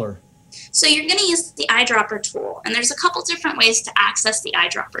exact color? So you're going to use the eyedropper tool, and there's a couple different ways to access the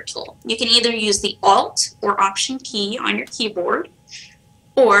eyedropper tool. You can either use the Alt or Option key on your keyboard,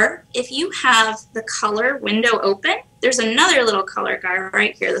 or if you have the color window open, there's another little color guy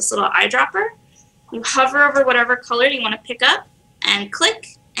right here, this little eyedropper. You hover over whatever color you want to pick up and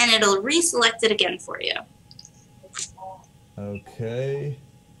click, and it'll reselect it again for you. Okay.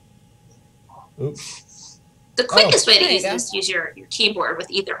 Oops. The quickest way to use this is use your keyboard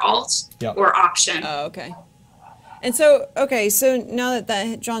with either Alt or Option. Oh, okay. And so, so now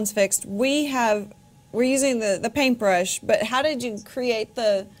that John's fixed, we're using the paintbrush, but how did you create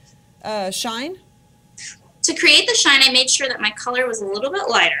the shine? To create the shine, I made sure that my color was a little bit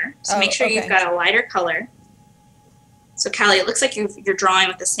lighter. So make sure you've got a lighter color. So Callie, it looks like you're drawing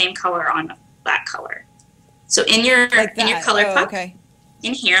with the same color on that color. So in your color puck,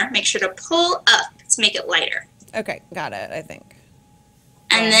 in here, make sure to pull up to make it lighter. Okay, got it, I think.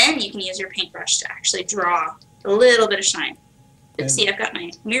 And then you can use your paintbrush to actually draw a little bit of shine. Oops, see, I've got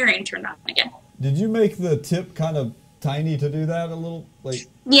my mirroring turned on again. Did you make the tip kind of tiny to do that a little?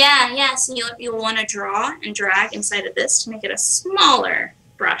 Yeah, so you'll want to draw and drag inside of this to make it a smaller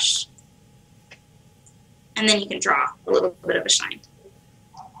brush. And then you can draw a little bit of a shine.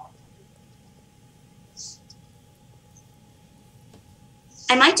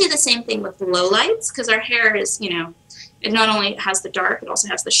 I might do the same thing with low lights, because our hair is, it not only has the dark, it also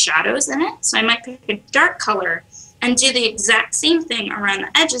has the shadows in it. So I might pick a dark color and do the exact same thing around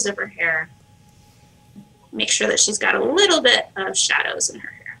the edges of her hair. Make sure that she's got a little bit of shadows in her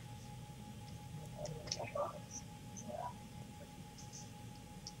hair.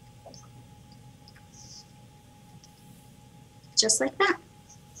 Just like that.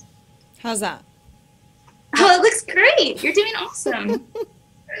 How's that? Oh, it looks great. You're doing awesome.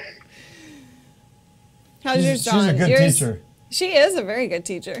 How's yours, John? She's a good teacher. She is a very good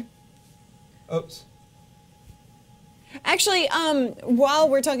teacher. Oops. Actually, while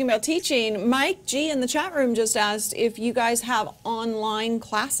we're talking about teaching, Mike G in the chat room just asked if you guys have online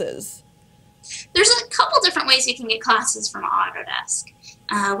classes. There's a couple different ways you can get classes from Autodesk.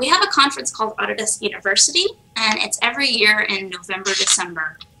 We have a conference called Autodesk University, and it's every year in November,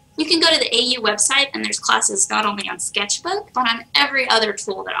 December. You can go to the AU website, and there's classes not only on SketchBook, but on every other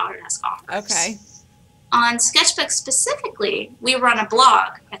tool that Autodesk offers. Okay. On SketchBook specifically, we run a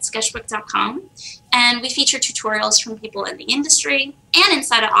blog at sketchbook.com, and we feature tutorials from people in the industry and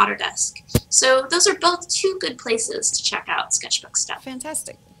inside of Autodesk. So those are both two good places to check out sketchbook stuff.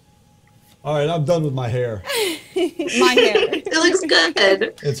 Fantastic. All right, I'm done with my hair. My hair. It looks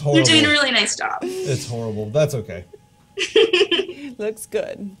good. It's horrible. You're doing a really nice job. It's horrible. That's okay. Looks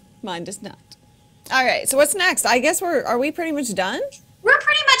good. Mine does not. All right, so what's next? I guess are we pretty much done? We're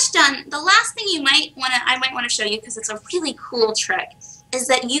pretty much done. The last thing I might want to show you, because it's a really cool trick, is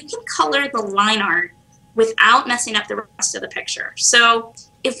that you can color the line art without messing up the rest of the picture. So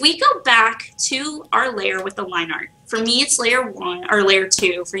if we go back to our layer with the line art, for me it's layer 1 or layer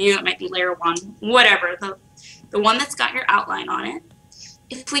 2. For you it might be layer 1, whatever, the one that's got your outline on it.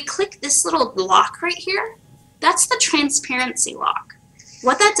 If we click this little lock right here, that's the transparency lock.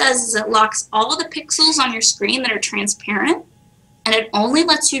 What that does is it locks all of the pixels on your screen that are transparent, and it only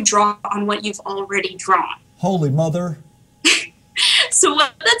lets you draw on what you've already drawn. Holy mother. So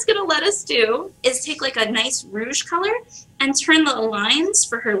what that's going to let us do is take like a nice rouge color and turn the lines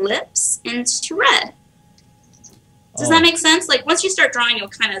for her lips into red. Does that make sense? Like once you start drawing, you'll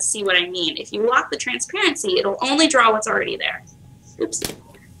kind of see what I mean. If you lock the transparency, it'll only draw what's already there. Oops.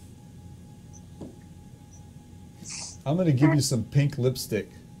 I'm going to give you some pink lipstick.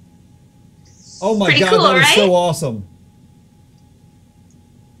 Oh my Pretty God, cool, that is right? so awesome.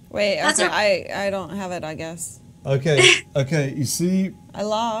 Wait, That's okay, I don't have it, I guess. Okay, okay, you see? I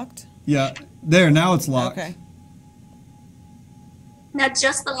locked. Yeah, there, now it's locked. Okay. Now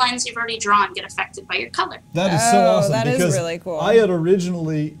just the lines you've already drawn get affected by your color. That is so awesome. that is because really cool. I had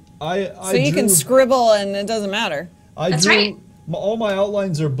originally, So you can scribble and it doesn't matter. That's right. All my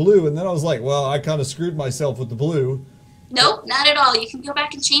outlines are blue, and then I was like, well, I kind of screwed myself with the blue. Nope, not at all. You can go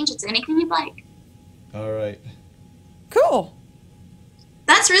back and change it to anything you'd like. All right. Cool.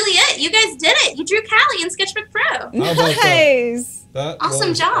 That's really it. You guys did it. You drew Callie in SketchBook Pro. How about that? Nice. That Awesome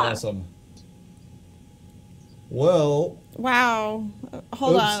was job. Awesome. Well, Wow.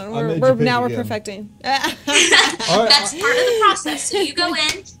 Hold Oops, on. I made We're you pick now we're again. perfecting. all right, That's part of the process. So you go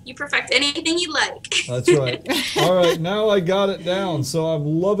in, you perfect anything you like. that's right. All right, now I got it down, so I'm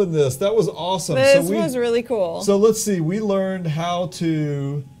loving this. That was awesome. This so was really cool. So let's see. We learned how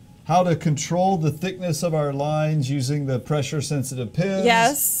to control the thickness of our lines using the pressure-sensitive pens.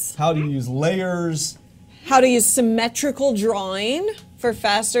 Yes. How to use layers. How to use symmetrical drawing for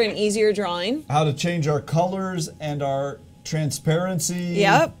faster and easier drawing. How to change our colors and our transparency.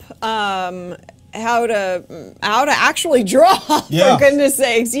 Yep. How to actually draw. Yeah. For goodness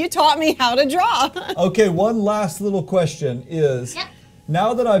sakes, you taught me how to draw. Okay, one last little question is, Yep.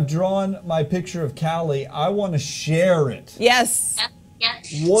 now that I've drawn my picture of Callie, I want to share it. Yes. Yeah.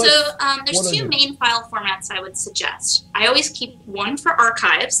 What- So what there's do I two do? main file formats I would suggest. I always keep one for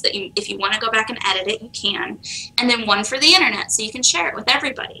archives that if you want to go back and edit it, you can, and then one for the internet so you can share it with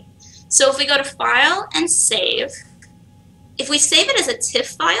everybody. So if we go to File and Save, if we save it as a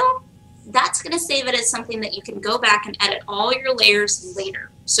TIFF file, that's going to save it as something that you can go back and edit all your layers later.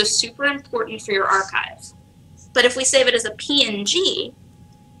 So super important for your archive. But if we save it as a PNG,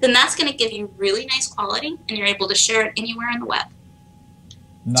 then that's going to give you really nice quality, and you're able to share it anywhere on the web.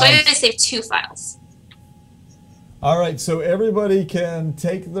 So I Nice. always save 2 files. All right, so everybody can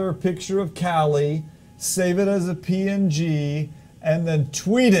take their picture of Callie, save it as a PNG, and then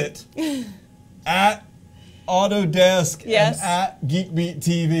tweet it at AutoDesk Yes. and at GeekBeat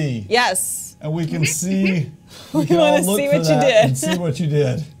TV. Yes. And we can see, we can all wanna look see for what you that did. and see what you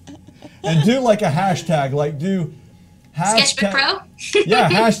did. And do like a hashtag, like do SketchBook Pro? Yeah,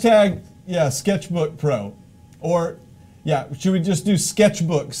 hashtag, yeah, SketchBook Pro. Or, yeah, should we just do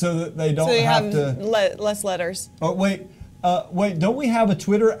SketchBook so that they don't So you have have to... less letters. Oh, wait, don't we have a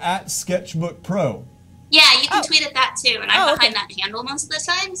Twitter at SketchBook Pro? Yeah, you can tweet at that too, and I'm Oh, okay. behind that handle most of the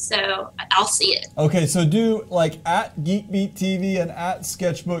time, so I'll see it. Okay, so do like at GeekBeat TV and at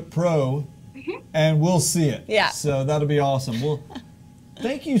SketchBook Pro, and we'll see it. Yeah. So that'll be awesome. Well,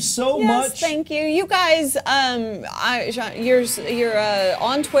 thank you so Yes, much. thank you. You guys, you're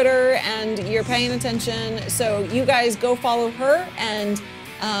on Twitter and you're paying attention. So you guys go follow her and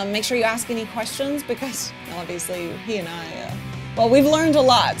make sure you ask any questions because obviously he and I, well, we've learned a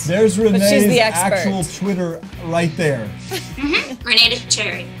lot. There's but she's Renee's the expert. actual Twitter right there. Renee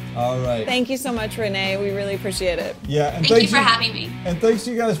Cherry. All right. Thank you so much, Renee. We really appreciate it. Yeah, and Thank you for having me. And thanks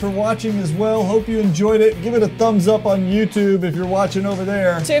to you guys for watching as well. Hope you enjoyed it. Give it a thumbs up on YouTube if you're watching over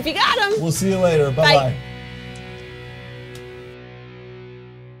there. So if you got them. We'll see you later. Bye-bye.